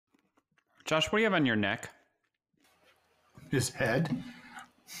Josh, what do you have on your neck? His head.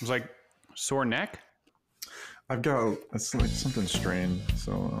 It was like sore neck? I've got, it's like something strained,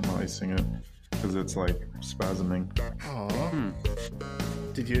 so I'm icing it because it's like spasming. Oh.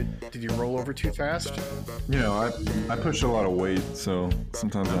 Did you roll over too fast? You know, I push a lot of weight, so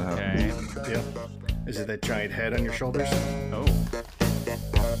sometimes that happens. Okay. Yeah. Is it that giant head on your shoulders? Oh.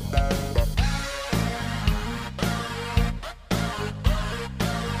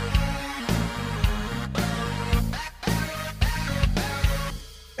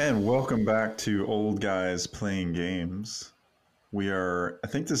 And welcome back to Old Guys Playing Games. I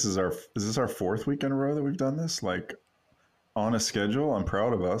think is this our fourth week in a row that we've done this? Like, on a schedule? I'm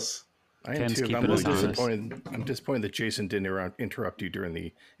proud of us. I am Ken's too. keeping I'm a little us honest. disappointed. I'm disappointed that Jason didn't interrupt you during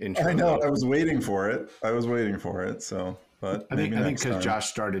the intro. I know, I was waiting for it. So, but I think next because time. Josh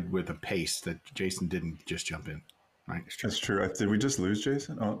started with a pace that Jason didn't just jump in. Right? That's true. Did we just lose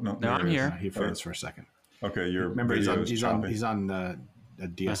Jason? Oh, no. No, I'm here. He froze for a second. Okay, Remember, he's on a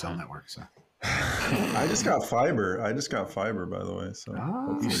DSL network. So I just got fiber, by the way. So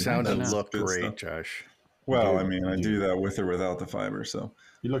You sound and that's look good great, stuff. Josh. Well, I mean, I do that with or without the fiber. So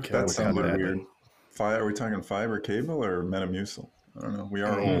you look that sounded that weird. then. Are we talking fiber cable or Metamucil? I don't know. We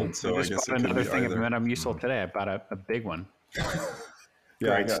are old, so I I just guess it bought could another be thing of either. Metamucil today. I bought a big one.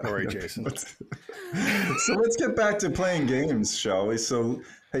 Yeah, Great story, Jason. So let's get back to playing games, shall we? So,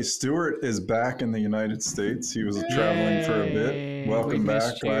 hey, Stuart is back in the United States. He was traveling for a bit. Welcome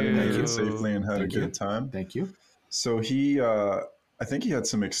back. Glad you made it safely and had a good time. Thank you. So I think he had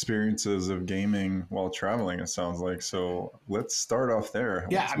some experiences of gaming while traveling, it sounds like. So let's start off there.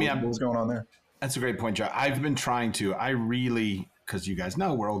 Yeah, what was going on there? That's a great point, Josh. I've been trying to. Because you guys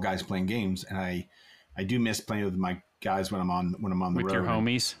know we're old guys playing games, and I do miss playing with my guys when I'm on the road. With your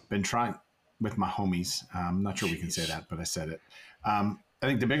homies? Been trying with my homies. I'm not sure we can say that, but I said it. I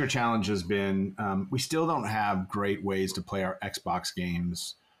think the bigger challenge has been we still don't have great ways to play our Xbox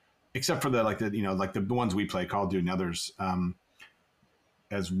games, except for the ones we play, Call of Duty and others.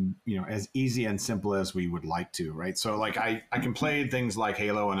 As easy and simple as we would like to, right? So like I can play things like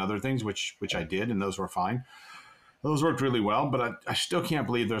Halo and other things, which I did, and those were fine. Those worked really well, but I still can't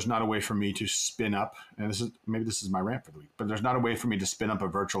believe there's not a way for me to spin up, and this is my rant for the week, but there's not a way for me to spin up a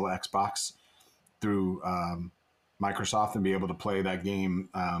virtual Xbox through Microsoft and be able to play that game,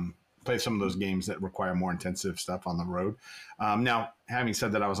 play some of those games that require more intensive stuff on the road. Now, having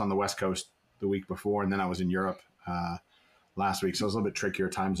said that, I was on the West Coast the week before, and then I was in Europe last week, so it was a little bit trickier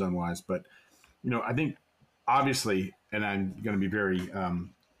time zone wise. But I think obviously, and I'm going to be very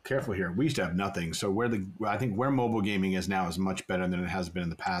careful here. We used to have nothing, so I think where mobile gaming is now is much better than it has been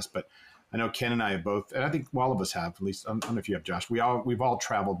in the past. But I know Ken and I have both, and I think all of us have. At least I don't know if you have, Josh. We've all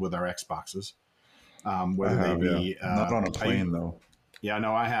traveled with our Xboxes, whether they be not on a plane though. Yeah,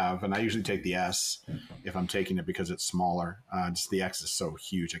 no, I have, and I usually take the S if I'm taking it because it's smaller. Just the X is so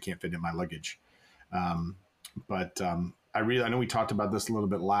huge, I can't fit it in my luggage. But I know we talked about this a little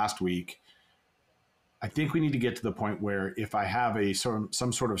bit last week. I think we need to get to the point where if I have some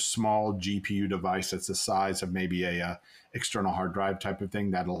sort of small GPU device that's the size of maybe a external hard drive type of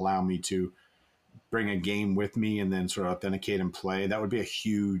thing that'll allow me to bring a game with me and then sort of authenticate and play, that would be a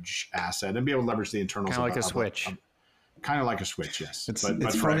huge asset and be able to leverage the internals. Kind of like a Switch. Kind of like a Switch, yes. It's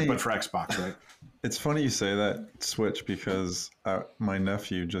but funny, for Xbox, right? It's funny you say that, Switch, because my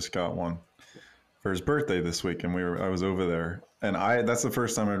nephew just got one for his birthday this week, and I was over there, and that's the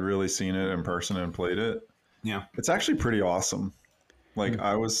first time I'd really seen it in person and played it. Yeah, it's actually pretty awesome. Like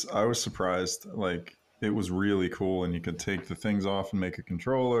I was surprised. Like it was really cool, and you could take the things off and make a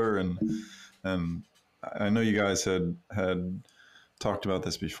controller, and I know you guys had talked about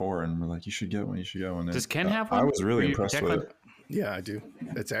this before, and we're like, you should get one. Does Ken have one? I was really impressed with it. Yeah, I do.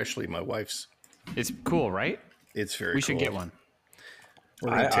 It's actually my wife's. It's cool, right? It's very. We should get one. We're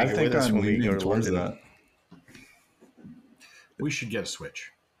gonna take it with us when we go to London. That. We should get a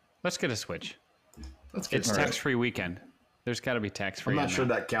Switch. Let's get a Switch. It's tax-free weekend. There's got to be tax-free. I'm not sure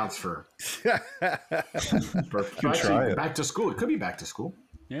that counts for. Try it. Back to school. It could be back to school.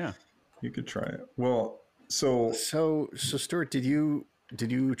 Yeah, you could try it. Well, so Stuart, did you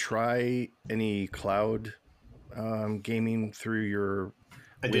try any cloud gaming through your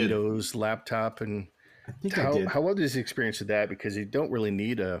Windows laptop? And I think I did. How was the experience with that? Because you don't really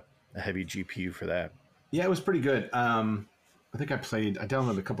need a heavy GPU for that. Yeah, it was pretty good. I think I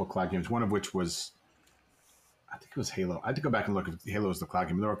downloaded a couple of cloud games, one of which was, I think it was Halo. I had to go back and look if Halo was the cloud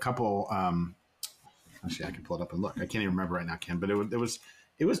game. There were a couple, actually I can pull it up and look. I can't even remember right now, Ken, but it was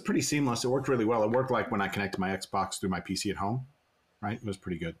pretty seamless. It worked really well. It worked like when I connected my Xbox through my PC at home, right? It was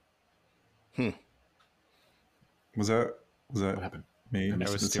pretty good. Was that What happened? me? That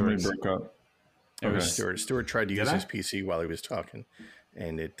was Did somebody break up? It Okay. was Stuart tried to Did use I? his PC while he was talking,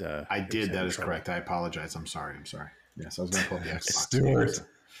 and I it did. was That having is trouble. correct. I apologize. I'm sorry. Yes, I was going to pull up the Xbox. Stuart.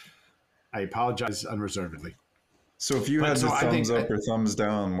 I apologize unreservedly. So if you But had so the I thumbs think up or thumbs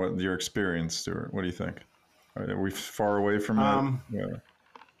down, what your experience, Stuart? What do you think? Are we far away from it? Yeah.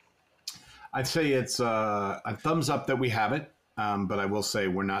 I'd say it's a thumbs up that we have it. But I will say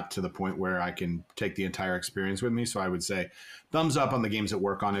we're not to the point where I can take the entire experience with me. So I would say thumbs up on the games that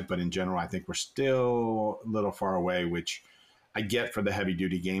work on it. But in general, I think we're still a little far away, which I get for the heavy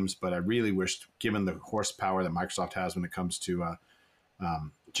duty games. But I really wish, given the horsepower that Microsoft has when it comes to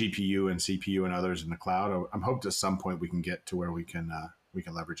GPU and CPU and others in the cloud, I'm hoping at some point we can get to where we can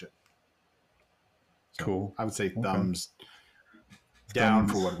leverage it. So Cool. I would say Okay. thumbs down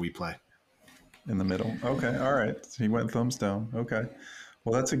Thumbs for what we play. in the middle. Okay. All right. So he went thumbs down. Okay.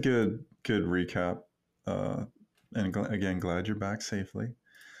 Well, that's a good recap. And again, glad you're back safely.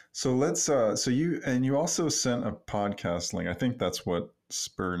 So let's. So you also sent a podcast link. I think that's what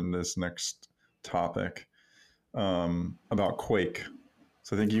spurred this next topic about Quake.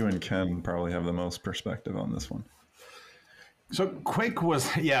 So I think you and Ken probably have the most perspective on this one. So Quake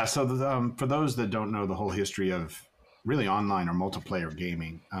was, yeah. So for those that don't know the whole history of really online or multiplayer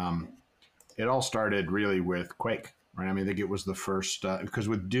gaming, it all started really with Quake, right? I mean, I think it was the first, because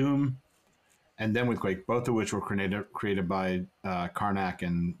with Doom and then with Quake, both of which were created by Karnak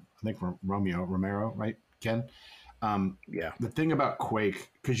and I think Romero, right, Ken? Yeah. The thing about Quake,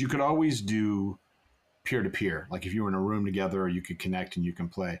 because you could always do peer-to-peer, like if you were in a room together, you could connect and you can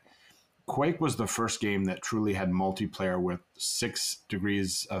play. Quake was the first game that truly had multiplayer with 6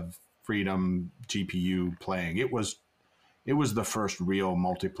 degrees of freedom GPU playing. It was the first real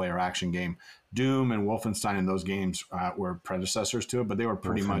multiplayer action game. Doom and Wolfenstein and those games were predecessors to it, but they were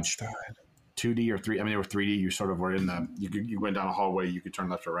pretty much 2D or 3. I mean, they were 3D. You sort of were in the you went down a hallway, you could turn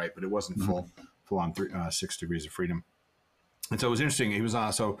left or right, but it wasn't full on 6 degrees of freedom. And so it was interesting. He was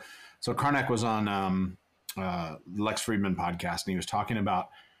on so Karnak was on Lex Friedman podcast, and he was talking about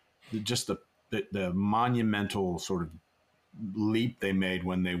just the monumental sort of leap they made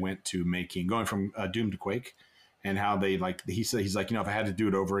when they went to going from Doom to Quake, and how they he's like, if I had to do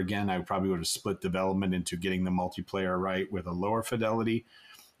it over again, I probably would have split development into getting the multiplayer right with a lower fidelity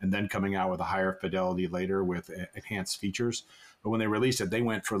and then coming out with a higher fidelity later with enhanced features. But when they released it, they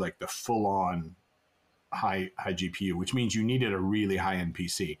went for like the full on high GPU, which means you needed a really high end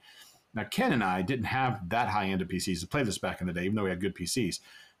PC. Now, Ken and I didn't have that high end of PCs to play this back in the day, even though we had good PCs.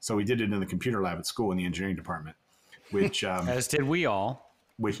 So we did it in the computer lab at school in the engineering department, which as did we all.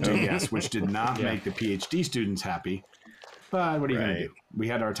 which did not make the PhD students happy. But what are you going to do? We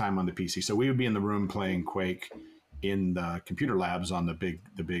had our time on the PC, so we would be in the room playing Quake in the computer labs on the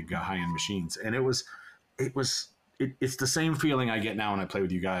big high end machines, and it's the same feeling I get now when I play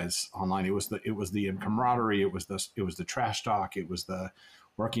with you guys online. It was the camaraderie. It was the trash talk. It was the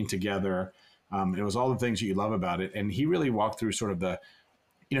working together. It was all the things that you love about it. And he really walked through sort of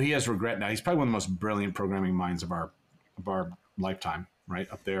he has regret now. He's probably one of the most brilliant programming minds of our lifetime,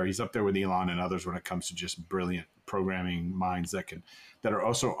 right up there. He's up there with Elon and others when it comes to just brilliant programming minds that are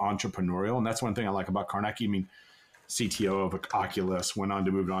also entrepreneurial. And that's one thing I like about Karnak. I mean, CTO of Oculus, went on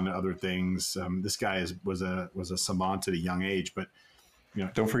to move on to other things. This guy was a savant at a young age, but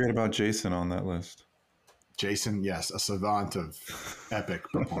don't forget about Jason on that list. Jason, yes, a savant of epic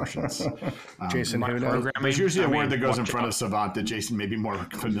proportions. Jason, who knows? There's usually a word that goes in front of savant that Jason may be more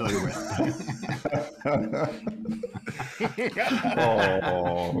familiar with.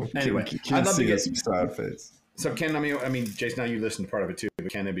 Anyway, I'd love to get some sad face. So Ken, I mean, Jason, now you listened to part of it too, but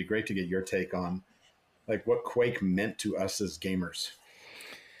Ken, it'd be great to get your take on like what Quake meant to us as gamers.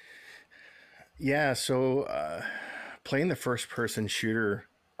 Yeah, so playing the first-person shooter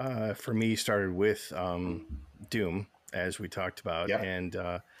for me started with Doom, as we talked about, yep.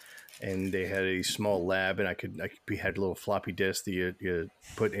 And they had a small lab, and we had a little floppy disk that you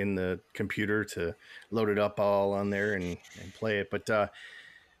put in the computer to load it up all on there and play it. But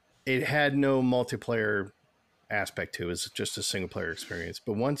it had no multiplayer aspect to it. It was just a single-player experience.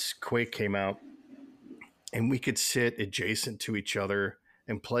 But once Quake came out, and we could sit adjacent to each other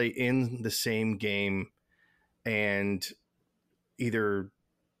and play in the same game and either,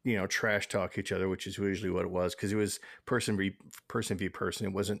 trash talk each other, which is usually what it was, because it was person v person.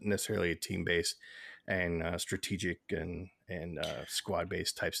 It wasn't necessarily a team-based and strategic and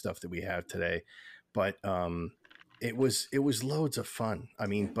squad-based type stuff that we have today. But it was loads of fun. I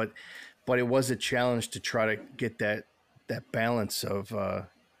mean, but it was a challenge to try to get that balance of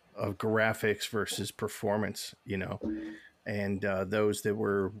graphics versus performance, and those that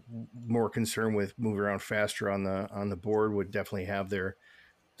were more concerned with moving around faster on the board would definitely have their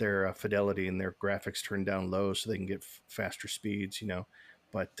their fidelity and their graphics turned down low so they can get faster speeds,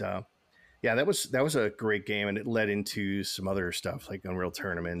 But yeah, that was a great game, and it led into some other stuff like Unreal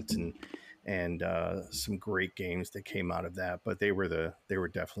Tournament and some great games that came out of that. But they were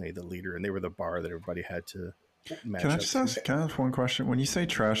definitely the leader, and they were the bar that everybody had to match Can I up just to. ask? Can I ask one question? When you say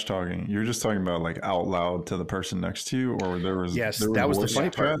trash talking, you're just talking about like out loud to the person next to you, or Yes, there that was the voice funny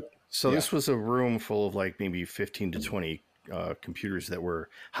chat? part. So this was a room full of like maybe 15 to 20 computers that were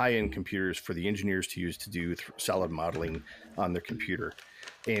high-end computers for the engineers to use to do solid modeling on their computer,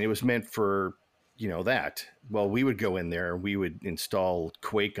 and it was meant for that. Well, we would go in there, we would install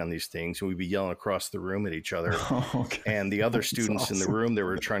Quake on these things, and we'd be yelling across the room at each other. Okay. And the other students in the room that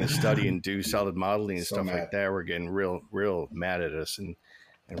were trying to study and do solid modeling and So stuff mad. like that were getting real mad at us, and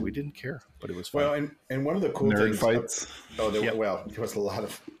we didn't care, but it was fun. Well, and one of the cool Nerd things. fights. Well, there was a lot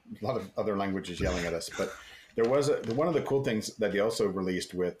of other languages yelling at us, but there was one of the cool things that they also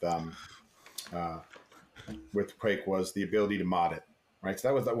released with Quake was the ability to mod it. Right, so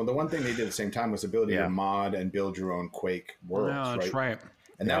that was the one thing they did at the same time was the ability to mod and build your own Quake worlds. Oh, that's right.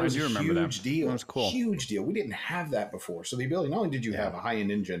 And that was I do a remember huge that. deal. That was cool. Huge deal. We didn't have that before. So the ability, not only did you have a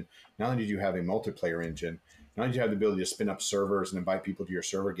high-end engine, not only did you have a multiplayer engine, not only did you have the ability to spin up servers and invite people to your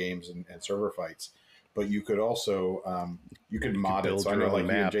server games and server fights, but you could also you could mod it. So I know, like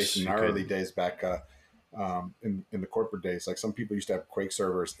you and Jason, in our early days back in the corporate days, like some people used to have Quake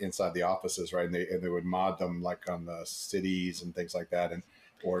servers inside the offices, right? And they would mod them like on the cities and things like that,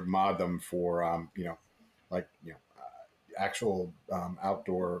 or mod them for actual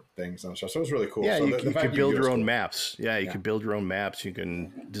outdoor things and stuff. So it was really cool. Yeah, so you could build your own cool. maps. Yeah, you could build your own maps. You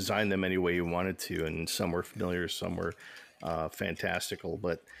can design them any way you wanted to, and some were familiar, some were fantastical.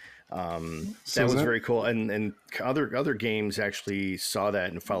 But that was very cool. And other games actually saw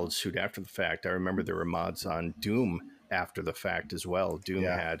that and followed suit after the fact. I remember there were mods on Doom after the fact as well. Doom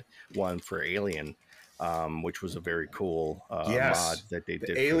had one for Alien. Which was a very cool mod that they did.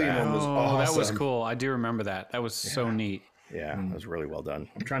 The Alien one was awesome. That was cool. I do remember that. That was so neat. Yeah, that was really well done.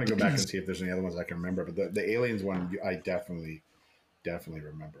 I'm trying to go back and see if there's any other ones I can remember, but the Aliens one I definitely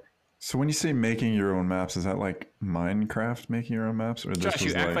remember. So when you say making your own maps, is that like Minecraft making your own maps? Or Josh,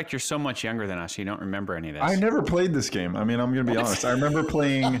 you act like you're so much younger than us. You don't remember any of this. I never played this game. I mean, I'm going to be honest. I remember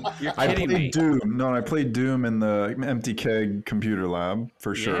playing. You're I kidding played me. Doom. No, I played Doom in the empty keg computer lab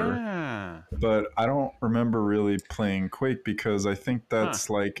for sure. Yeah. But I don't remember really playing Quake because I think that's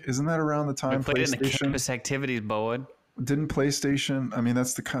like, isn't that around the time We played it in the PlayStation? campus activities, Bowood. Didn't PlayStation? I mean,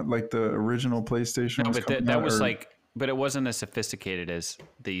 that's like the original PlayStation. No, was but coming that out, was or- like, but it wasn't as sophisticated as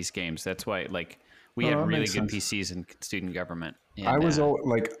these games. That's why, like, we Oh, had that really makes good sense. PCs in student government. And, I was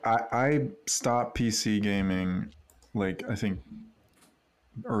like, I stopped PC gaming, like I think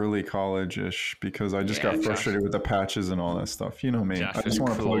early college-ish because I just got Josh. frustrated with the patches and all that stuff. You know me. Josh I just was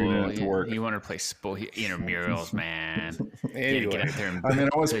want to plug it cool. in to work. He wanted to play intramurals, man. Anyway. Get out there and I mean,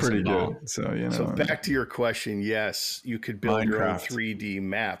 I was play pretty some ball. good. So, you know. So back to your question, yes, you could build your own Minecraft. 3D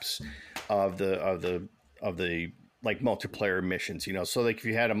maps of the like multiplayer missions. So like if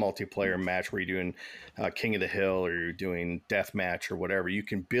you had a multiplayer match where you're doing King of the Hill or you're doing Deathmatch or whatever, you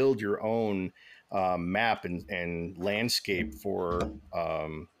can build your own map and landscape for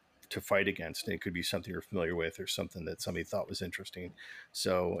to fight against. And it could be something you're familiar with or something that somebody thought was interesting.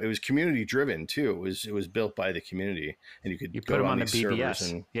 So it was community driven too. It was built by the community, and you could You go put them on the these servers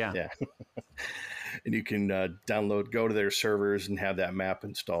BBS. and Yeah. and you can go to their servers and have that map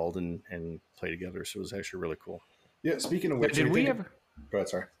installed and play together. So it was actually really cool. Yeah, speaking of which, Did we ever? Go ahead,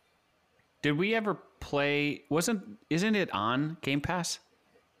 sorry. Did we ever play? Isn't it on Game Pass?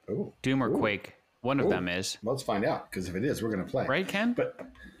 Oh, Doom or Quake? One of them is. Well, let's find out because if it is, we're going to play. Right, Ken? But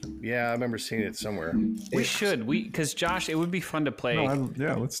Yeah, I remember seeing it somewhere. We should. Because Josh, it would be fun to play.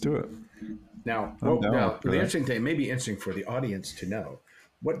 Yeah, let's do it. now, down the for that. interesting thing, maybe interesting for the audience to know,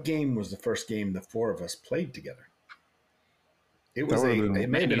 what game was the first game the four of us played together? It was That would've been- it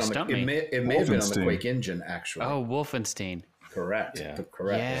may have been You on the stumped me. it may have been on the Wolfenstein. Quake engine actually. Oh, Wolfenstein. Correct. Yeah.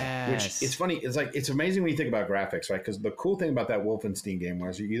 Correct. Yes. Which it's funny. It's amazing when you think about graphics, right? Because the cool thing about that Wolfenstein game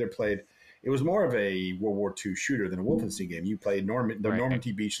was you either played. It was more of a World War II shooter than a Wolfenstein game. You played the Right.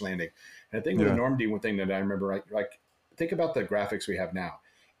 Normandy beach landing, and I think with the Yeah. Normandy, one thing that I remember, like think about the graphics we have now.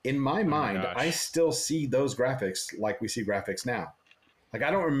 In my mind, gosh. I still see those graphics like we see graphics now. Like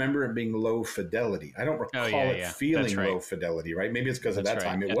I don't remember it being low fidelity. I don't recall it feeling That's right. low fidelity, right? Maybe it's because at that That's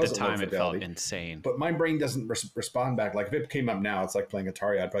right. time it At wasn't the time, low it felt fidelity. insane. But my brain doesn't respond back. Like if it came up now, it's like playing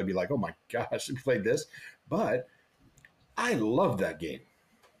Atari. I'd probably be like, "Oh my gosh, we played this." But I love that game.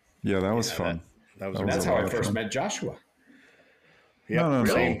 Yeah, that was fun. That was That was That's a how lot I of first fun. met Joshua. Yep, No.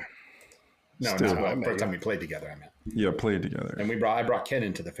 same. No, Still. not well, first time we played together. I meant. Yeah, played together. And I brought Ken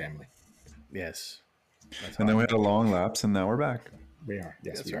into the family. Yes. And then we had a long lapse, and now we're back. We are.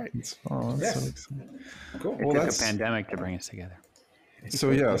 Yes, That's we right. That's so exciting. Cool. It Well, took that's a pandemic to bring us together.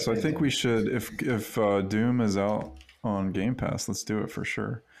 so yeah. So I think we should, if Doom is out on Game Pass, let's do it for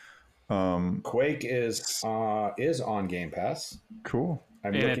sure. Quake is on Game Pass. Cool.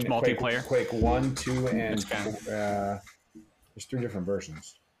 I'm And looking it's at multiplayer? Quake 1, 2, and It's kind of- there's 3 different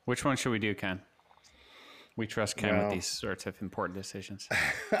versions. Which one should we do, Ken? We trust Ken with Well- these sorts of important decisions.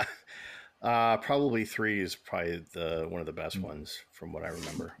 Probably 3 is probably one of the best ones from what I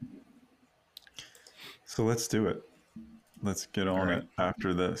remember. So let's do it. Let's get on right. it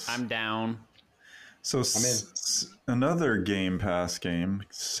after this. I'm down. So another Game Pass game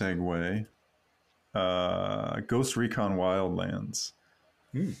segue. Ghost Recon Wildlands.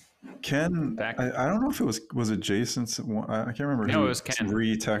 Ken, I don't know if it was it Jason's. I can't remember. No, who it was Ken.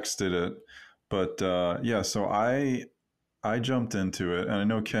 Retexted it, but yeah. So I jumped into it, and I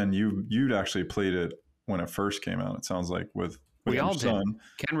know Ken, you'd actually played it when it first came out. It sounds like with We your all did. son.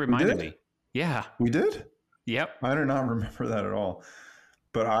 Ken reminded did? me. Yeah. We did. Yep. I do not remember that at all.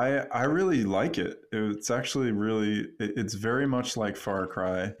 But I really like it. It's actually it's very much like Far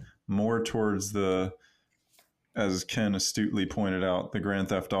Cry, more towards the, as Ken astutely pointed out, the Grand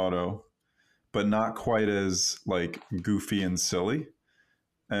Theft Auto, but not quite as like goofy and silly.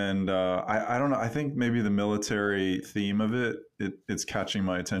 And I don't know. I think maybe the military theme of it's catching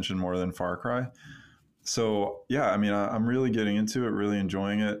my attention more than Far Cry. So yeah, I mean, I'm really getting into it, really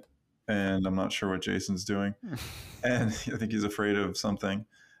enjoying it. And I'm not sure what Jason's doing, and I think he's afraid of something.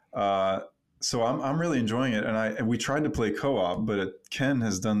 So I'm really enjoying it, and we tried to play co-op, but Ken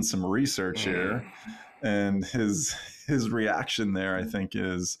has done some research here, and his reaction there, I think,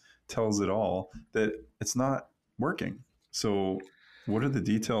 tells it all that it's not working. So what are the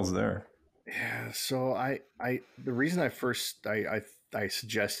details there? Yeah. So the reason I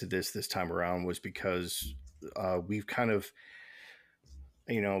suggested this time around was because we've kind of,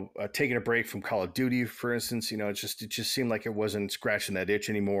 taking a break from Call of Duty, for instance. It just seemed like it wasn't scratching that itch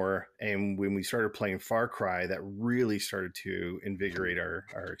anymore. And when we started playing Far Cry, that really started to invigorate our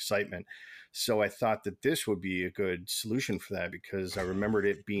excitement. So I thought that this would be a good solution for that, because I remembered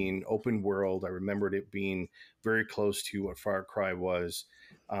it being open world. I remembered it being very close to what Far Cry was,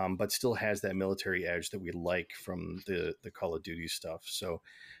 but still has that military edge that we like from the Call of Duty stuff. So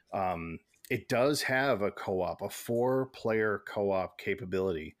it does have a 4-player co-op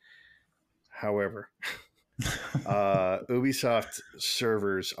capability. However, Ubisoft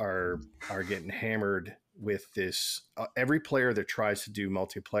servers are getting hammered with this. Every player that tries to do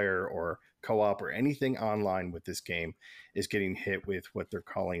multiplayer or co-op or anything online with this game is getting hit with what they're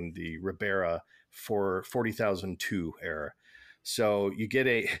calling the Ribera for 40,002 error. So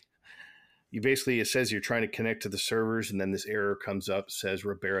it says you're trying to connect to the servers, and then this error comes up, says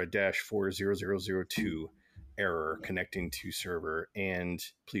Ribera-40002 error connecting to server, and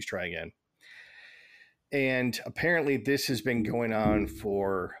please try again. And apparently this has been going on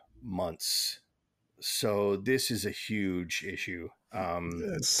for months. So this is a huge issue.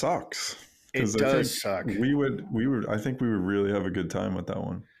 It sucks. It does suck. I think we would really have a good time with that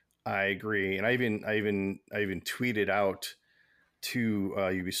one. I agree. And I even tweeted out to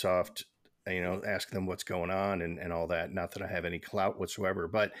Ubisoft, ask them what's going on and all that. Not that I have any clout whatsoever,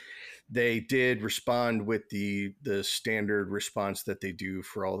 but they did respond with the standard response that they do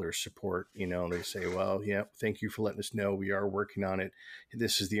for all their support. They say, well, yeah, thank you for letting us know. We are working on it.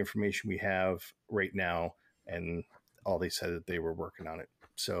 This is the information we have right now. And all they said that they were working on it.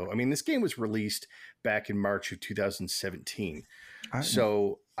 So, I mean, this game was released back in March of 2017.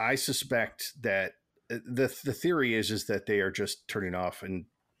 So I suspect that the theory is that they are just turning off and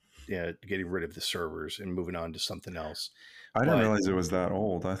getting rid of the servers and moving on to something else. I didn't realize it was that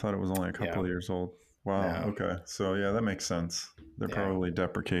old. I thought it was only a couple of years old. Wow. Yeah. Okay. So yeah, that makes sense. They're probably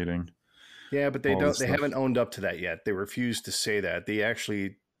deprecating. Yeah, but they haven't owned up to that yet. They refuse to say that. They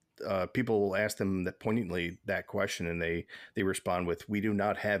actually, people will ask them that poignantly that question, and they respond with, "We do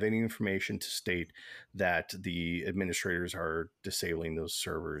not have any information to state that the administrators are disabling those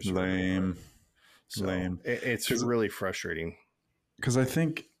servers." Lame. So Lame. It's really frustrating. Because I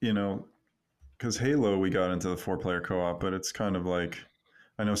think, because Halo, we got into the 4-player co-op, but it's kind of like,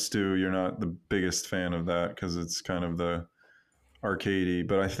 I know, Stu, you're not the biggest fan of that because it's kind of the arcadey,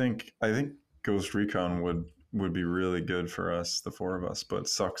 but I think Ghost Recon would be really good for us, the 4 of us, but it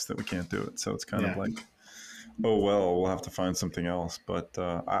sucks that we can't do it. So it's kind of like, oh, well, we'll have to find something else. But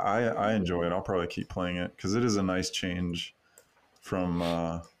I enjoy it. I'll probably keep playing it because it is a nice change from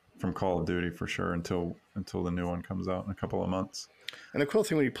Call of Duty for sure until the new one comes out in a couple of months. And the cool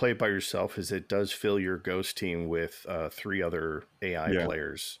thing when you play it by yourself is it does fill your ghost team with 3 other AI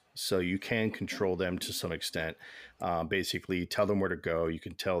players. So you can control them to some extent. Basically, tell them where to go. You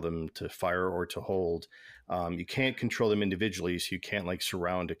can tell them to fire or to hold. You can't control them individually, so you can't like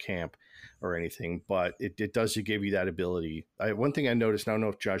surround a camp or anything. But it does give you that ability. One thing I noticed, and I don't know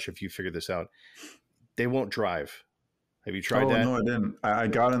if Josh, if you figured this out, they won't drive. Have you tried that? No, I didn't. I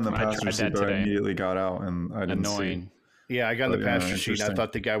got in the passenger seat, but I immediately got out and I didn't see. Yeah, I got in the passenger seat and I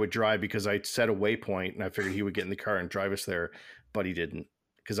thought the guy would drive because I set a waypoint and I figured he would get in the car and drive us there, but he didn't.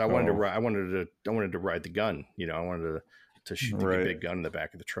 Because I wanted to ride. I wanted to ride the gun. You know, I wanted to shoot the big gun in the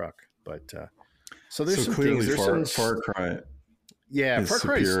back of the truck. But so there's some clearly things. There's Far Cry. Yeah, Far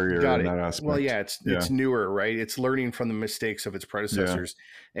Cry's got it. In that aspect. Well, yeah, it's newer, right? It's learning from the mistakes of its predecessors,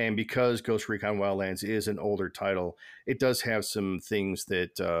 and because Ghost Recon Wildlands is an older title, it does have some things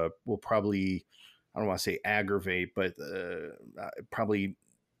that will probably, I don't want to say aggravate, but probably,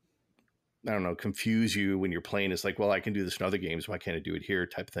 I don't know, confuse you when you're playing. It's like, well, I can do this in other games, why can't I do it here?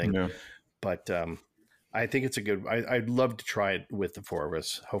 Type thing. Yeah. But I think it's a good. I'd love to try it with the 4 of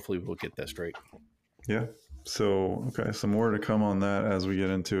us. Hopefully, we'll get that straight. Yeah. So, okay. Some more to come on that as we get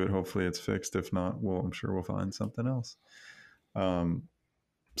into it. Hopefully it's fixed. If not, I'm sure we'll find something else.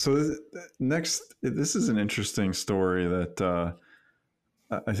 So next, this is an interesting story that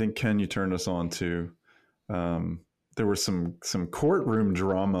I think, Ken, you turned us on to. There was some courtroom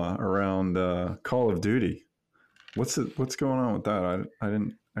drama around Call of Duty. What's going on with that? I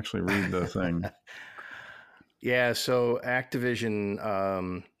didn't actually read the thing. Yeah. So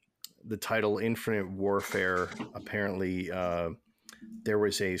Activision, the title Infinite Warfare, apparently there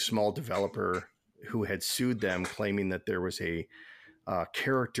was a small developer who had sued them, claiming that there was a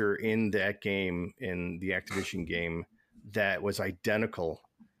character in that game, in the Activision game, that was identical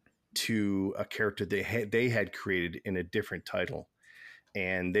to a character they had created in a different title,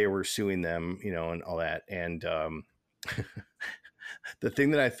 and they were suing them, you know, and all that. And the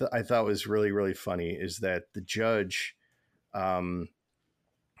thing that I thought was really, really funny is that the judge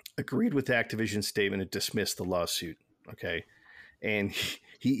agreed with Activision's statement and dismissed the lawsuit. Okay. And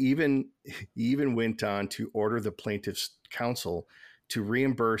he even went on to order the plaintiff's counsel to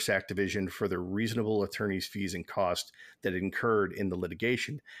reimburse Activision for the reasonable attorney's fees and costs that incurred in the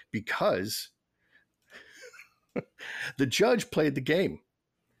litigation, because the judge played the game.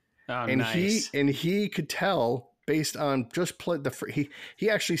 Oh, and nice. he could tell based on just he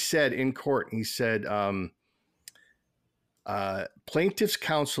actually said in court, he said, plaintiff's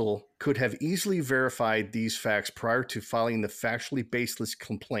counsel could have easily verified these facts prior to filing the factually baseless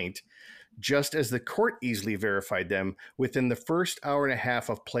complaint, just as the court easily verified them within the first hour and a half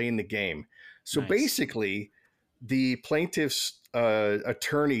of playing the game. So basically, the plaintiff's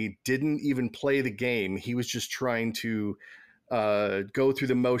attorney didn't even play the game. He was just trying to go through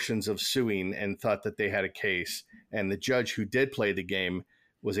the motions of suing and thought that they had a case. And the judge who did play the game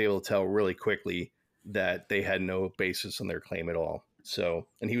was able to tell really quickly that they had no basis on their claim at all. So,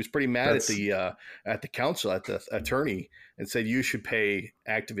 and he was pretty mad at the counsel, at the attorney, and said, you should pay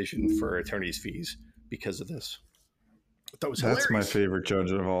Activision for attorney's fees because of this. That was hilarious. That's my favorite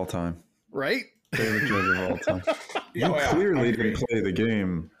judge of all time. Right? Favorite judge of all time. You clearly didn't play the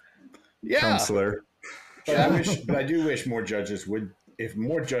game, counselor. But I do wish more judges would, if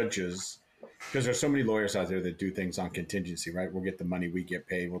more judges, because there's so many lawyers out there that do things on contingency, right? We'll get the money, we get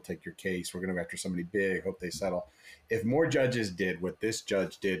paid, we'll take your case, we're going to go after somebody big, hope they settle. If more judges did what this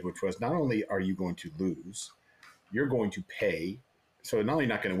judge did, which was, not only are you going to lose, you're going to pay. So not only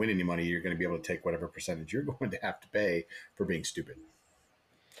not going to win any money, you're going to be able to take whatever percentage you're going to have to pay for being stupid.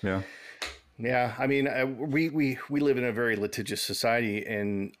 Yeah. Yeah, I mean, we live in a very litigious society,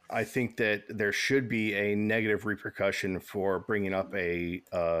 and I think that there should be a negative repercussion for bringing up a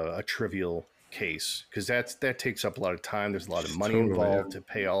trivial case, because that takes up a lot of time. There's a lot of money involved to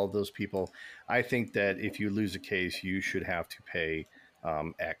pay all of those people. I think that if you lose a case, you should have to pay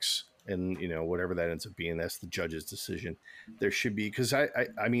X, and whatever that ends up being, that's the judge's decision. There should be, because I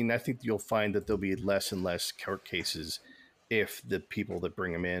mean, I think you'll find that there'll be less and less court cases if the people that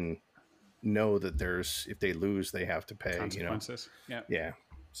bring them in know that if they lose, they have to pay consequences. Yeah.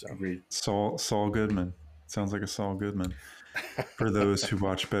 So Saul Goodman sounds like a Saul Goodman for those who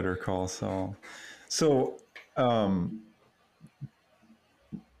watch Better Call Saul. So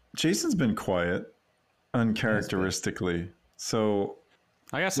Jason's been quiet uncharacteristically. So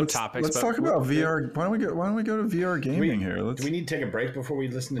I got some topics. Let's talk about VR. Why don't we go to VR gaming here? Do we need to take a break before we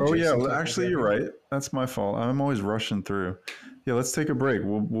listen to Jason? Oh yeah, actually you're right. That's my fault. I'm always rushing through. Yeah, let's take a break.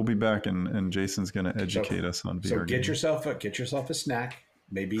 We'll be back, and Jason's going to educate us on VR. So get yourself a snack.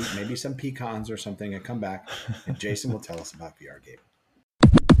 maybe some pecans or something, and come back, and Jason will tell us about VR gaming.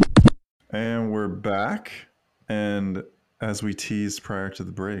 And we're back. And as we teased prior to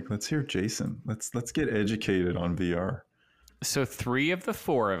the break, let's hear Jason. Let's get educated on VR. So 3 of the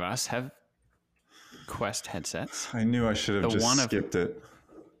 4 of us have Quest headsets. I knew I should have skipped it.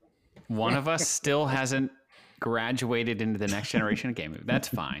 One of us still hasn't graduated into the next generation of gaming. That's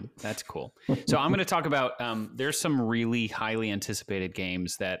fine. That's cool. So I'm going to talk about, there's some really highly anticipated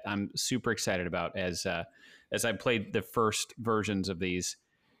games that I'm super excited about as I played the first versions of these,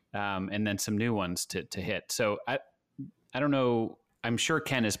 and then some new ones to hit. So I don't know. I'm sure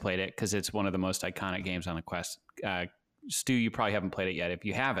Ken has played it because it's one of the most iconic games on the Quest. Stu, you probably haven't played it yet. If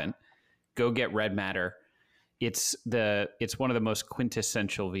you haven't, go get Red Matter. It's one of the most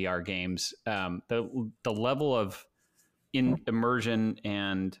quintessential VR games. The level of immersion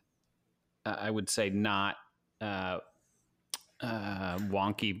and I would say not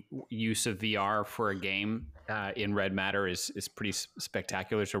wonky use of VR for a game in Red Matter is pretty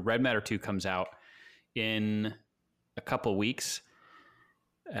spectacular. So Red Matter 2 comes out in a couple weeks.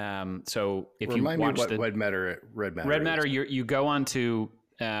 So if Remind you watch me what Red Matter, you go onto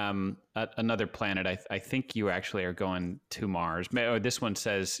another planet. I think you actually are going to Mars. This one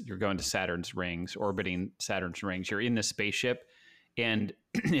says you're going to Saturn's rings, orbiting Saturn's rings. You're in the spaceship, and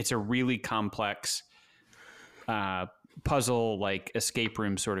it's a really complex puzzle, like escape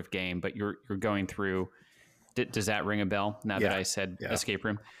room sort of game. But you're going through. Does that ring a bell? Now that I said escape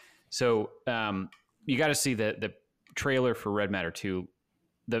room, so you got to see the trailer for Red Matter 2.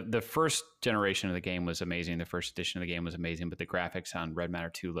 The first generation of the game was amazing. The first edition of the game was amazing, but the graphics on Red Matter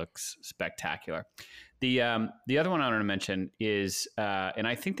 2 looks spectacular. The other one I want to mention is, and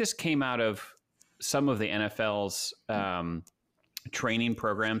I think this came out of some of the NFL's training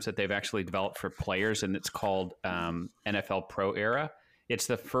programs that they've actually developed for players, and it's called NFL Pro Era. It's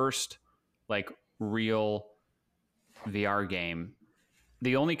the first like real VR game.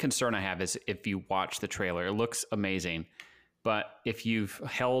 The only concern I have is if you watch the trailer, it looks amazing. But if you've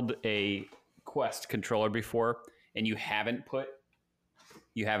held a Quest controller before and you haven't put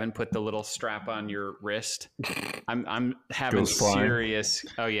the little strap on your wrist, I'm having serious.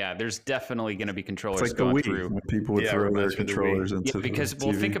 Oh yeah, there's definitely going to be controllers it's like going the Wii, through. when people would throw their controllers into because the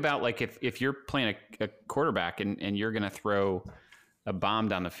well, TV. think about like if you're playing a quarterback and you're going to throw a bomb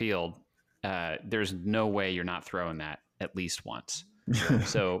down the field, there's no way you're not throwing that at least once.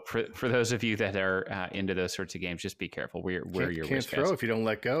 So for those of you that are into those sorts of games, just be careful where your can't throw if you don't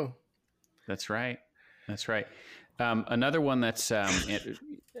let go. That's right. Another one that's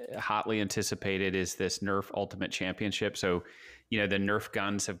hotly anticipated is this Nerf Ultimate Championship. So, the Nerf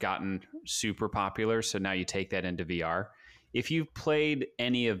guns have gotten super popular. So now you take that into VR. If you've played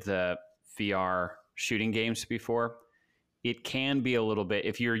any of the VR shooting games before, it can be a little bit,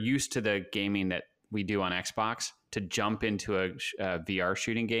 if you're used to the gaming that we do on Xbox, to jump into a VR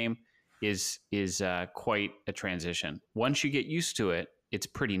shooting game is quite a transition. Once you get used to it, it's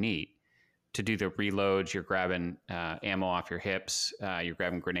pretty neat to do the reloads. You're grabbing ammo off your hips. You're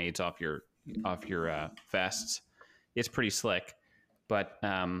grabbing grenades off your vests. It's pretty slick. But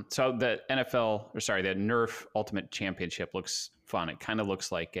so the the Nerf Ultimate Championship looks fun. It kind of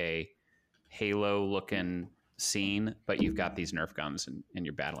looks like a Halo looking scene, but you've got these Nerf guns and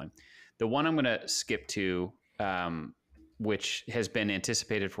you're battling. The one I'm going to skip to, which has been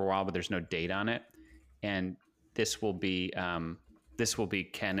anticipated for a while, but there's no date on it. And this will be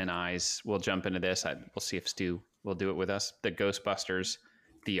Ken and I's. We'll jump into this. We'll see if Stu will do it with us. The Ghostbusters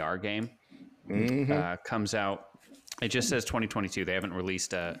VR game comes out. It just says 2022. They haven't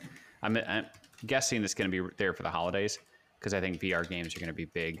released I'm guessing it's going to be there for the holidays because I think VR games are going to be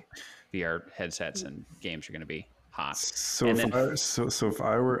big. VR headsets and games are going to be hot. So if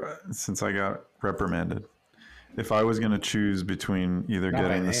I were, since I got reprimanded, if I was going to choose between either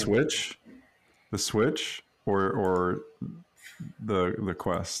getting the Switch or the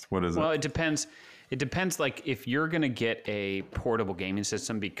Quest, what is it? Well, it depends. It depends. Like if you're going to get a portable gaming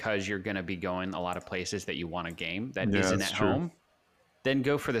system because you're going to be going a lot of places that you want a game that isn't at home, then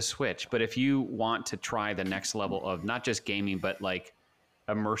go for the Switch. But if you want to try the next level of not just gaming, but like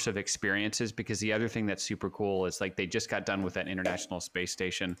immersive experiences, because the other thing that's super cool is like they just got done with that International Space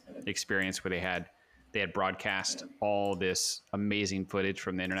Station experience where they had broadcast all this amazing footage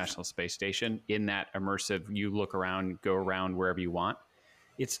from the International Space Station in that immersive. You look around, go around wherever you want.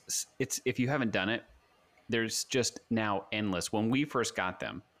 It's if you haven't done it, there's just now endless. When we first got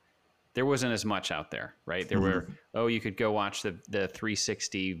them, there wasn't as much out there, right? There were you could go watch the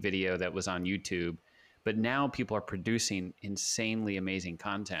 360 video that was on YouTube. But now people are producing insanely amazing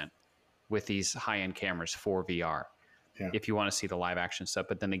content with these high-end cameras for VR. if you want to see the live action stuff.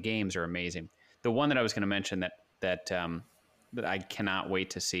 But then the games are amazing. The one that I was going to mention that I cannot wait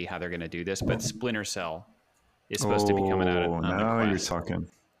to see how they're going to do this, but Splinter Cell is supposed to be coming out on the now you're Quest, talking.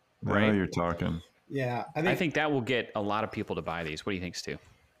 Now right? you're talking. Yeah, I think that will get a lot of people to buy these. What do you think, Stu?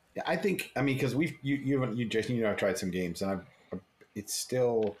 Yeah, I mean, because you Jason, you know, I've tried some games, and it's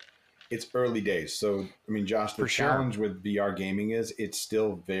early days. So, I mean, Josh, the challenge with VR gaming is it's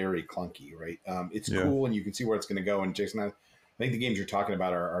still very clunky, right? It's cool, and you can see where it's going to go. And Jason, I think the games you're talking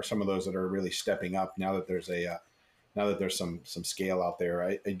about are some of those that are really stepping up now that there's some scale out there.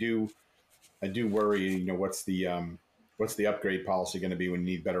 I do worry, you know, what's the upgrade policy going to be when you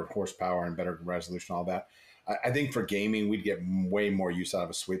need better horsepower and better resolution, all that. I think for gaming, we'd get way more use out of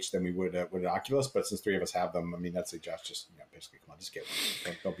a Switch than we would with an Oculus. But since three of us have them, I mean, that's Josh, just basically, come on, just get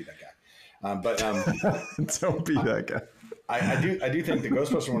one. Don't be that guy. Don't be that guy. I do think the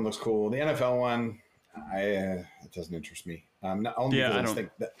Ghostbuster one looks cool. The NFL one, it doesn't interest me. Not only because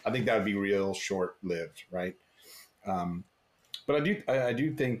I think that would be real short lived, right? But I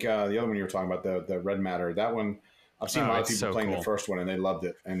do think the other one you were talking about, the Red Matter, that one, I've seen a lot of people playing the first one and they loved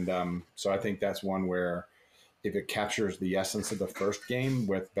it, and so I think that's one where, if it captures the essence of the first game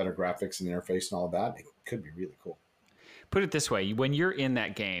with better graphics and interface and all of that, it could be really cool. Put it this way, when you're in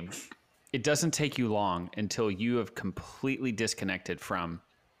that game, it doesn't take you long until you have completely disconnected from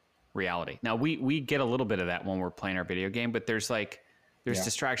reality. Now, we get a little bit of that when we're playing our video game, but there's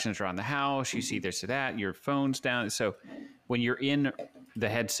distractions around the house. You see this or that, your phone's down. So when you're in the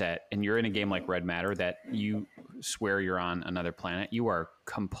headset and you're in a game like Red Matter that you swear you're on another planet, you are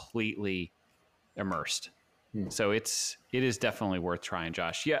completely immersed. So it is definitely worth trying,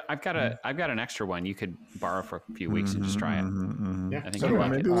 Josh. Yeah, I've got an extra one you could borrow for a few weeks and just try it. Yeah, I think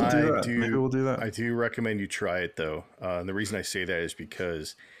maybe we'll do that. Maybe we'll do that. I do recommend you try it though. And the reason I say that is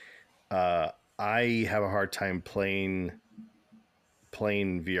because I have a hard time playing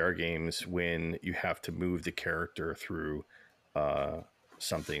VR games when you have to move the character through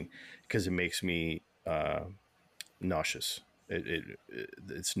something, because it makes me nauseous.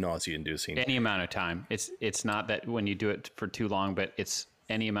 It's nausea inducing. Any amount of time. It's not that when you do it for too long, but it's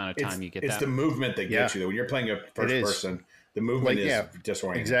any amount of time you get. It's the movement that gets you. Though. When you're playing a first person, the movement is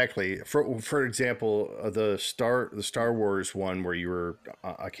disorienting. Exactly. For example, the Star Wars one where you were,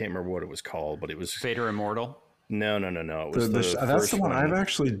 I can't remember what it was called, but it was Vader Immortal. No. It was that's the one I've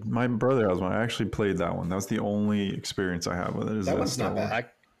actually. My brother has one. I actually played that one. That's the only experience I have with it. That one's not bad.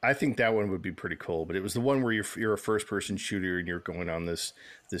 I think that one would be pretty cool, but it was the one where you're a first person shooter and you're going on this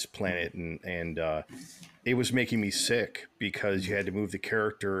planet, and it was making me sick because you had to move the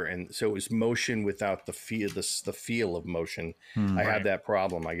character, and so it was motion without the feel of motion. I have that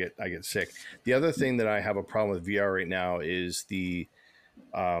problem. I get sick. The other thing that I have a problem with VR right now is the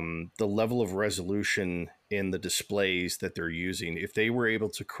level of resolution in the displays that they're using. If they were able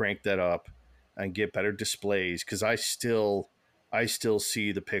to crank that up and get better displays, because I still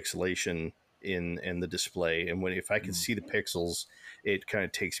see the pixelation in the display, and if I can see the pixels, it kind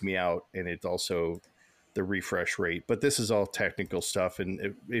of takes me out, and it also the refresh rate. But this is all technical stuff,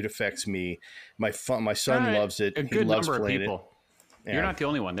 and it affects me. My son loves it. A good number of playing people. Yeah. You're not the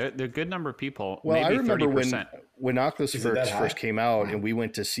only one. They're a good number of people. Well, maybe I remember 30%. when Oculus first came out, and we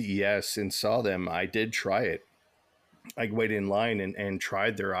went to CES and saw them. I did try it. I waited in line and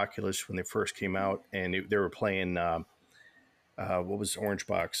tried their Oculus when they first came out, and they were playing. What was Orange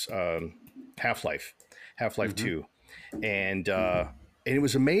Box? Half-Life 2, and it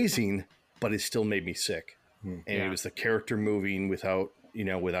was amazing, but it still made me sick. And it was the character moving without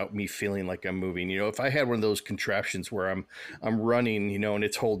me feeling like I'm moving. If I had one of those contraptions where I'm running, and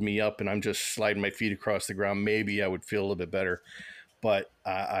it's holding me up and I'm just sliding my feet across the ground, maybe I would feel a little bit better. But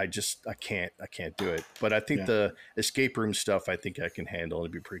I can't do it. But I think the escape room stuff, I think I can handle.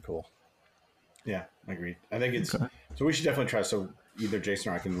 It'd be pretty cool. Yeah, I agree. I think it's so we should definitely try. So either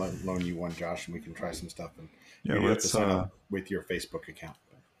Jason or I can loan you one, Josh, and we can try some stuff. And you have to sign up with your Facebook account.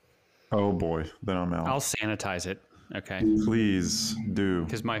 Oh boy, then I'm out. I'll sanitize it. Okay. Please do.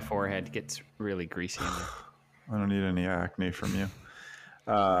 Because my forehead gets really greasy. I don't need any acne from you.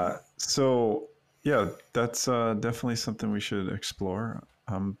 So yeah, that's definitely something we should explore.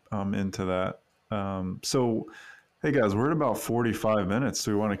 I'm into that. So. Hey guys, we're at about 45 minutes.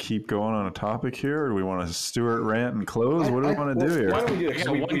 Do we want to keep going on a topic here, or do we want to Stuart rant and close? What do we want to do here? Why don't we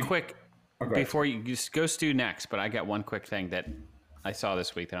do one quick before you just go Stu next, but I got one quick thing that I saw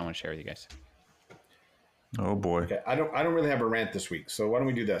this week that I want to share with you guys. Oh boy. Okay, I don't really have a rant this week, so why don't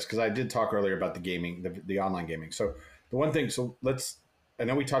we do this? Because I did talk earlier about the gaming, the online gaming. So the one thing, I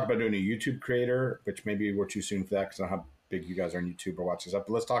know we talked about doing a YouTube creator, which maybe we're too soon for that because I don't know how big you guys are on YouTube or watch this up.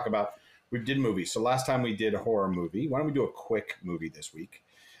 But let's talk about we did movies. So last time we did a horror movie. Why don't we do a quick movie this week?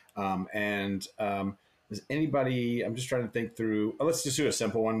 Does anybody? I'm just trying to think through. Let's just do a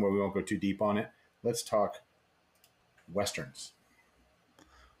simple one where we won't go too deep on it. Let's talk westerns.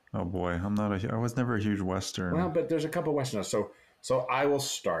 Oh boy, I was never a huge Western. Well, but there's a couple of westerns. So I will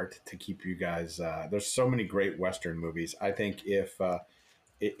start to keep you guys. There's so many great Western movies. I think if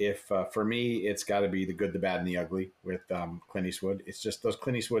for me, it's got to be The Good, the Bad, and the Ugly with Clint Eastwood. It's just those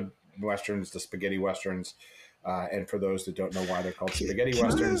Clint Eastwood westerns, the spaghetti westerns. And for those that don't know why they're called spaghetti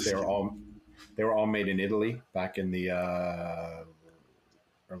westerns, they were all made in Italy back in the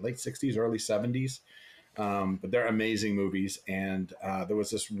late 60s, early 70s. But they're amazing movies. And there was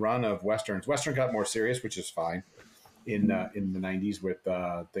this run of westerns. Western got more serious, which is fine in the 90s with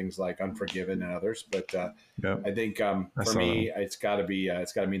things like Unforgiven and others. But Yep. I think for me, it's got to be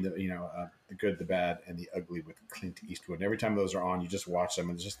The Good, the Bad, and the Ugly with Clint Eastwood. And every time those are on, you just watch them,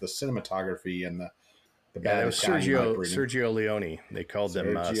 and just the cinematography and the bad. That was Sergio Leone. They called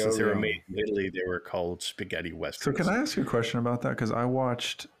them since they were made in Italy, they were called spaghetti westerns. So can I ask you a question about that? Because I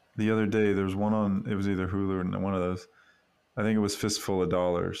watched the other day. There was one on. It was either Hulu or one of those. I think it was Fistful of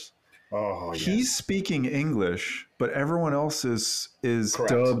Dollars. Oh, yes. He's speaking English, but everyone else is Correct.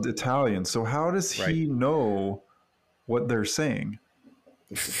 dubbed Italian. So how does he know what they're saying?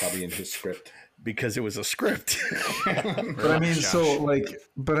 This is probably in his script. Because it was a script. But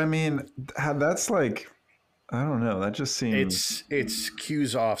I mean, that's like, I don't know. That just seems it's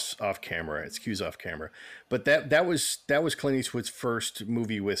cues off camera. It's cues off camera. But that was Clint Eastwood's first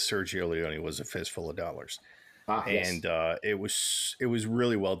movie with Sergio Leone, was A Fistful of Dollars. Yes. And it was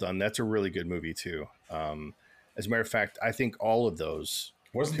really well done. That's a really good movie too. As a matter of fact, I think all of those.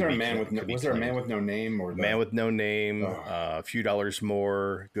 Was there a Man with No Name or Man with No Name? A Few Dollars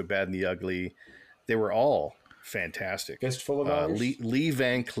More, Good, Bad, and the Ugly. They were all fantastic. Fistful of Dollars. Lee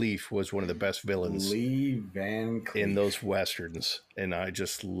Van Cleef was one of the best villains. Lee Van Cleef in those westerns, and I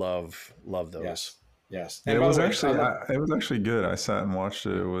just love those. Yes. And it was actually good. I sat and watched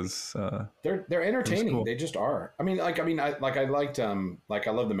it. It was they're entertaining. Cool. They just are. I liked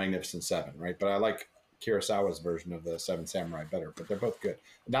I love The Magnificent Seven, right? But I like Kurosawa's version of the Seven Samurai better. But they're both good.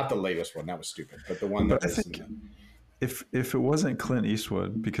 Not the latest one, that was stupid. But the one that I think if it wasn't Clint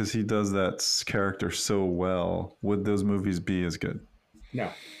Eastwood, because he does that character so well, would those movies be as good? No.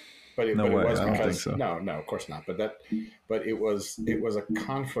 But it was because I don't think so. No, of course not. But it was a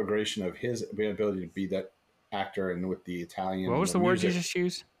conflagration of his ability to be that actor, and with the Italian. What was the word you just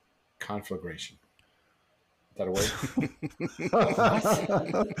used? Conflagration. Is that a word?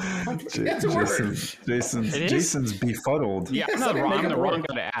 That's a word. Jason's befuddled. Yeah, I'm the wrong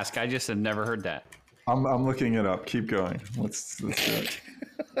guy to ask. I just have never heard that. I'm looking it up. Keep going. Let's do it.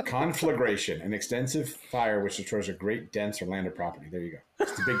 Conflagration, an extensive fire which destroys a great dense or landed property. There you go.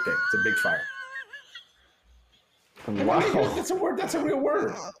 It's a big thing. It's a big fire. Wow. That's a word. That's a real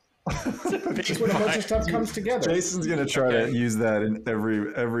word. It's when a bunch of stuff comes together. Jason's gonna try to use that in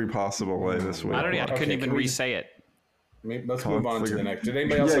every possible way this week. I couldn't even re-say it. Let's move on to the next. Did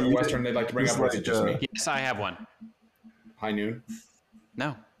anybody else have a Western they'd like to bring up, or is it just me? Yes, I have one. High Noon?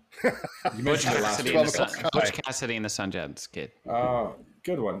 No. You mentioned it last week. Butch Cassidy and the Sundance Kid.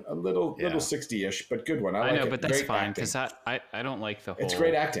 Good one. A little 60-ish, but good one. I know, like but it. that's Great fine acting. because I don't like the whole. It's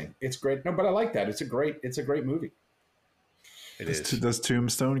great acting. It's great. No, but I like that. It's a great movie. It is. Does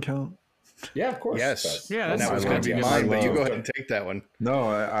Tombstone count? Yeah, of course. Yes. Yeah, that was going to be mine, but you go ahead and take that one.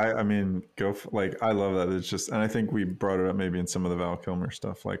 No, I mean, go for, like, I love that. It's just, and I think we brought it up maybe in some of the Val Kilmer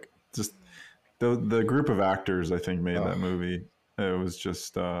stuff. Like, just the group of actors I think made that movie. It was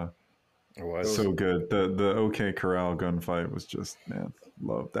just it was so good. The OK Corral gunfight was just, man,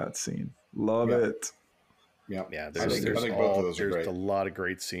 love that scene. Love it. Yeah, There's both of those are great. A lot of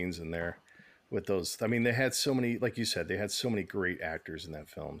great scenes in there with those. I mean, they had so many, like you said, they had so many great actors in that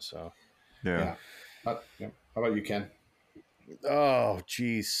film. So yeah. How about you, Ken? Oh,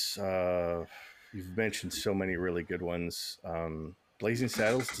 geez. You've mentioned so many really good ones. Blazing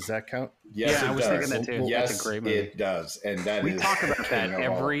Saddles, does that count? Yes, I was thinking that too. Yes, that's a great movie. It does, and we talk about that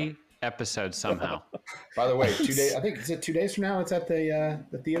every episode somehow. By the way, 2 days. I think, is it 2 days from now? It's at the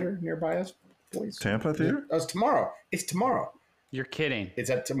theater nearby us, boys. Tampa Theater? Oh, it's tomorrow. It's tomorrow. You're kidding.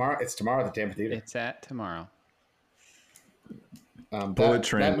 It's tomorrow at the Tampa Theater. It's at tomorrow. Bullet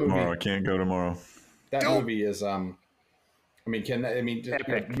Train tomorrow. I can't go tomorrow. That movie is. Mel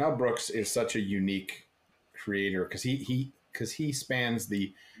Brooks is such a unique creator because he spans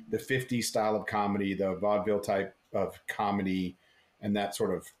the 50s style of comedy, the vaudeville type of comedy, and that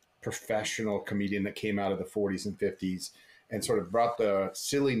sort of professional comedian that came out of the 40s and 50s, and sort of brought the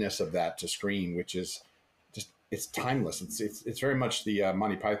silliness of that to screen, which is just it's timeless. It's very much the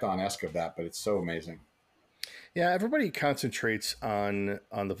Monty Python-esque of that, but it's so amazing. Yeah, everybody concentrates on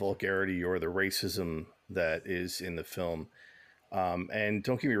the vulgarity or the racism that is in the film, and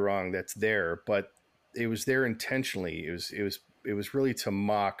don't get me wrong, that's there, but it was there intentionally. It was really to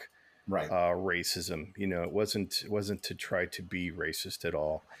mock Right. racism. It wasn't to try to be racist at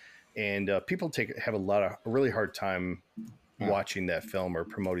all. And people have a really hard time watching that film or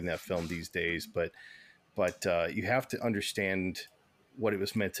promoting that film these days. But you have to understand what it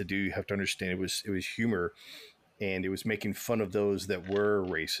was meant to do. You have to understand it was humor, and it was making fun of those that were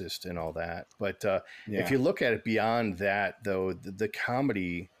racist and all that. But if you look at it beyond that, though, the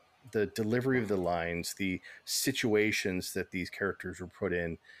comedy, the delivery of the lines, the situations that these characters were put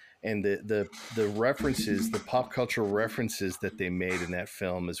in, and the references, the pop culture references that they made in that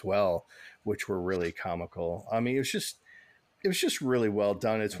film as well, which were really comical. I mean, it was just really well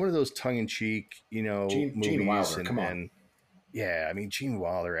done. It's one of those tongue in cheek, movies. Gene Wilder, come on. And yeah, I mean, Gene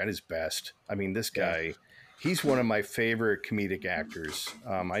Wilder at his best. I mean, this guy, he's one of my favorite comedic actors.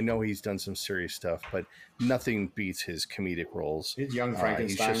 I know he's done some serious stuff, but nothing beats his comedic roles. His Young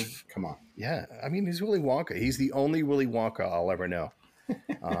Frankenstein, come on. Yeah, I mean, he's Willy Wonka. He's the only Willy Wonka I'll ever know.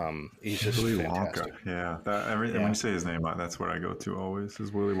 He's just Willy fantastic. Wonka. Yeah, when you say his name, that's what I go to always.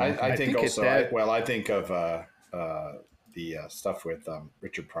 Is Willy Wonka. I think also. I think of the stuff with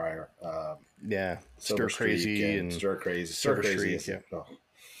Richard Pryor. Stir Crazy and Stir Crazy. Silver Streak. Yeah. Oh.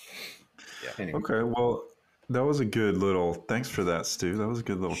 Yeah. Anyway. Okay, well, that was a good little. Thanks for that, Stu. That was a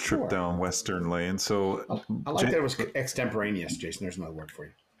good little trip down Western Lane. So I like that it was extemporaneous, Jason. There's another word for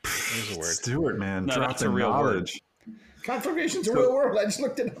you. There's a word. Stuart, man, No, that's a dropping real knowledge. Conflagration's a real word. I just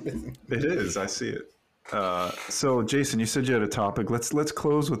looked it up. It is. I see it. So, Jason, you said you had a topic. Let's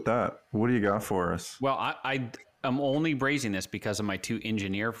close with that. What do you got for us? Well, I'm only raising this because of my two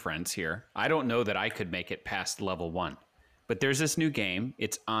engineer friends here. I don't know that I could make it past level 1. But there's this new game.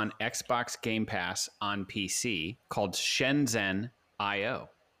 It's on Xbox Game Pass on PC called Shenzhen IO.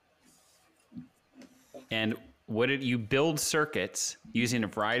 And you build circuits using a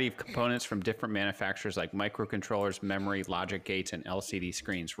variety of components from different manufacturers like microcontrollers, memory, logic gates, and LCD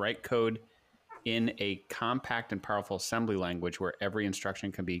screens. Write code in a compact and powerful assembly language where every instruction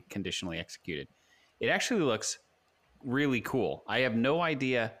can be conditionally executed. It actually looks really cool. I have no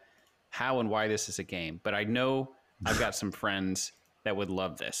idea how and why this is a game, but I know I've got some friends that would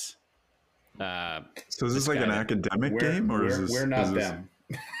love this. So is this like an academic game, or is this? We're not them.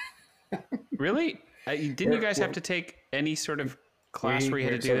 Really? Didn't you guys have to take any sort of class where you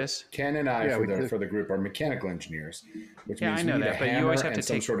had to do this? Ken and I, for the group, are mechanical engineers, which means I know we need that, a but you hammer always have and to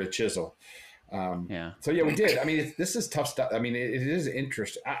some take sort of chisel. So we did. I mean, this is tough stuff. I mean, it is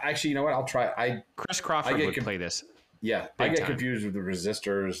interesting. Actually, you know what? I'll try. Chris Crawford would play this. Yeah, I get confused with the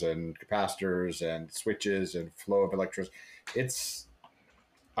resistors and capacitors and switches and flow of electrons.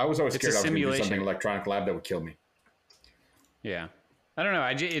 I was always scared I was going to do something in electronic lab that would kill me. Yeah. I don't know.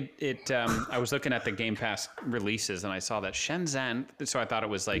 I was looking at the Game Pass releases and I saw that Shenzhen, so I thought it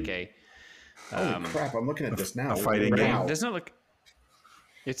was like a holy crap, I'm looking at this now. A fighting game. Doesn't it look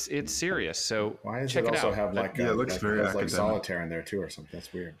it's serious. So why does check it also out. have like it looks very like solitaire in there too or something?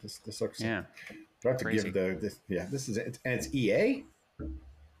 That's weird. This looks do I have to crazy. give this is it, and it's EA?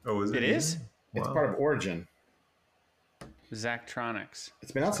 Oh, is it? It is? It's part of Origin. Zachtronics.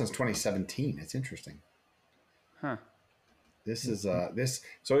 It's been out since 2017. It's interesting. Huh. This is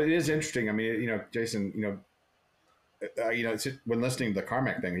so it is interesting. I mean, Jason, when listening to the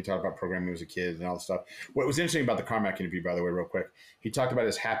Carmack thing, he talked about programming as a kid and all this stuff. What was interesting about the Carmack interview, by the way, real quick, he talked about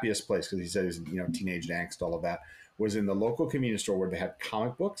his happiest place because he said his teenage angst, all of that, was in the local convenience store where they had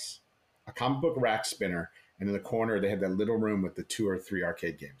comic books, a comic book rack spinner, and in the corner they had that little room with the 2 or 3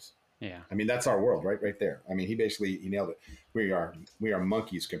 arcade games. Yeah. I mean, that's our world, right there. I mean, he nailed it. We are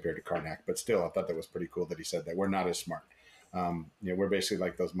monkeys compared to Carmack, but still, I thought that was pretty cool that he said that we're not as smart. We're basically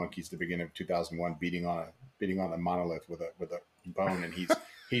like those monkeys at the beginning of 2001 beating on a monolith with a bone, and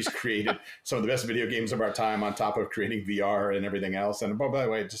he's created some of the best video games of our time on top of creating VR and everything else. And by the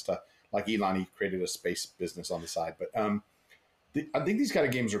way, just like Elon, he created a space business on the side. But I think these kind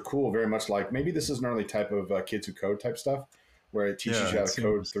of games are cool, very much like maybe this is an early type of kids who code type stuff, where it teaches you how to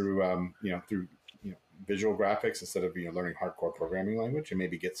code through visual graphics instead of learning hardcore programming language, and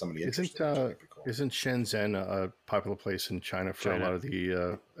maybe get somebody interested. Isn't Shenzhen a popular place in China for a lot of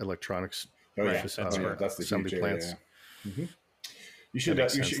the electronics? Oh yeah, that's the assembly huge plants. Area, yeah. Mm-hmm. You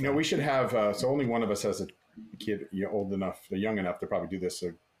should. We should have. So only one of us has a kid old enough, young enough to probably do this.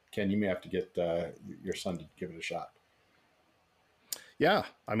 So Ken, you may have to get your son to give it a shot. Yeah,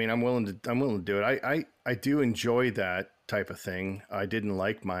 I mean, I'm willing to do it. I do enjoy that type of thing. I didn't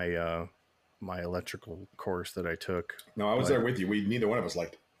like my my electrical course that I took. No, I was there with you. Neither one of us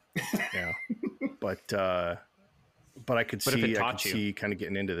liked it. Yeah, but I could see kind of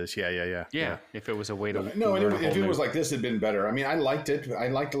getting into this. Yeah. If it was a way to if it was like this, it'd been better. I mean, I liked it. I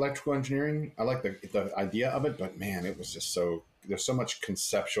liked electrical engineering. I liked the idea of it, but man, it was just there's so much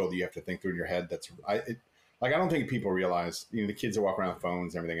conceptual that you have to think through in your head. I don't think people realize, the kids that walk around with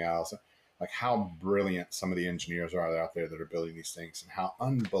phones and everything else, like how brilliant some of the engineers are out there that are building these things, and how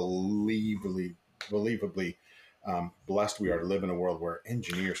unbelievably blessed we are to live in a world where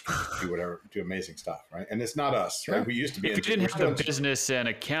engineers can do amazing stuff, right? And it's not us, right? We used to be. If you didn't have the business and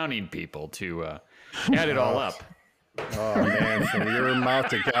accounting people to add it all up. Oh man, from your mouth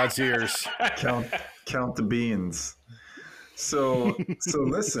to God's ears. Count the beans. So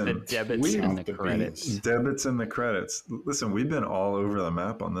listen, the debits and the credits. Debits and the credits. Listen, we've been all over the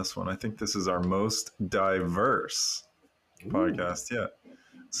map on this one. I think this is our most diverse podcast yet.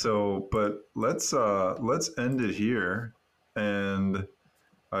 So, but let's end it here. And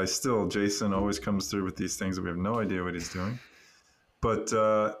Jason always comes through with these things that we have no idea what he's doing. But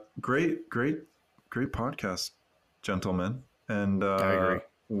great podcast, gentlemen. And I agree.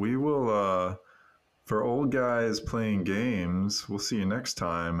 We will. For old guys playing games, we'll see you next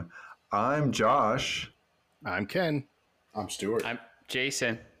time. I'm Josh. I'm Ken. I'm Stuart. I'm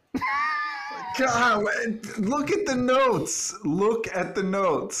Jason. God, look at the notes. Who wrote that?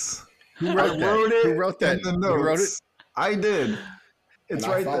 Who wrote that? In the notes. Who wrote it? I did. It's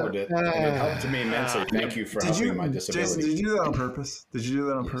and right I followed there. it. And it helped me immensely. Thank you for helping my disability. Jason, did you do that on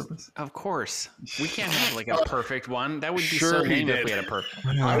purpose? Of course. We can't have like a perfect one. That would be Sure so he lame if did. we had a perfect.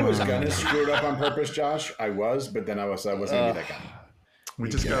 I was gonna screw it up on purpose, Josh. I was, but then I wasn't gonna be that guy. We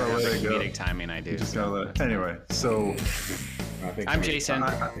just gotta let it go. Comedic timing, I do. Just gotta let it. Anyway, so I'm Jason.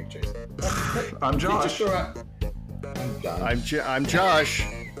 I think Jason. I'm Josh. I'm done. I'm Josh.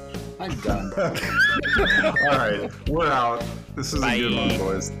 I'm done. All right, we're out. This is Bye. a good one,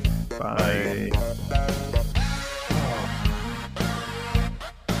 boys. Bye.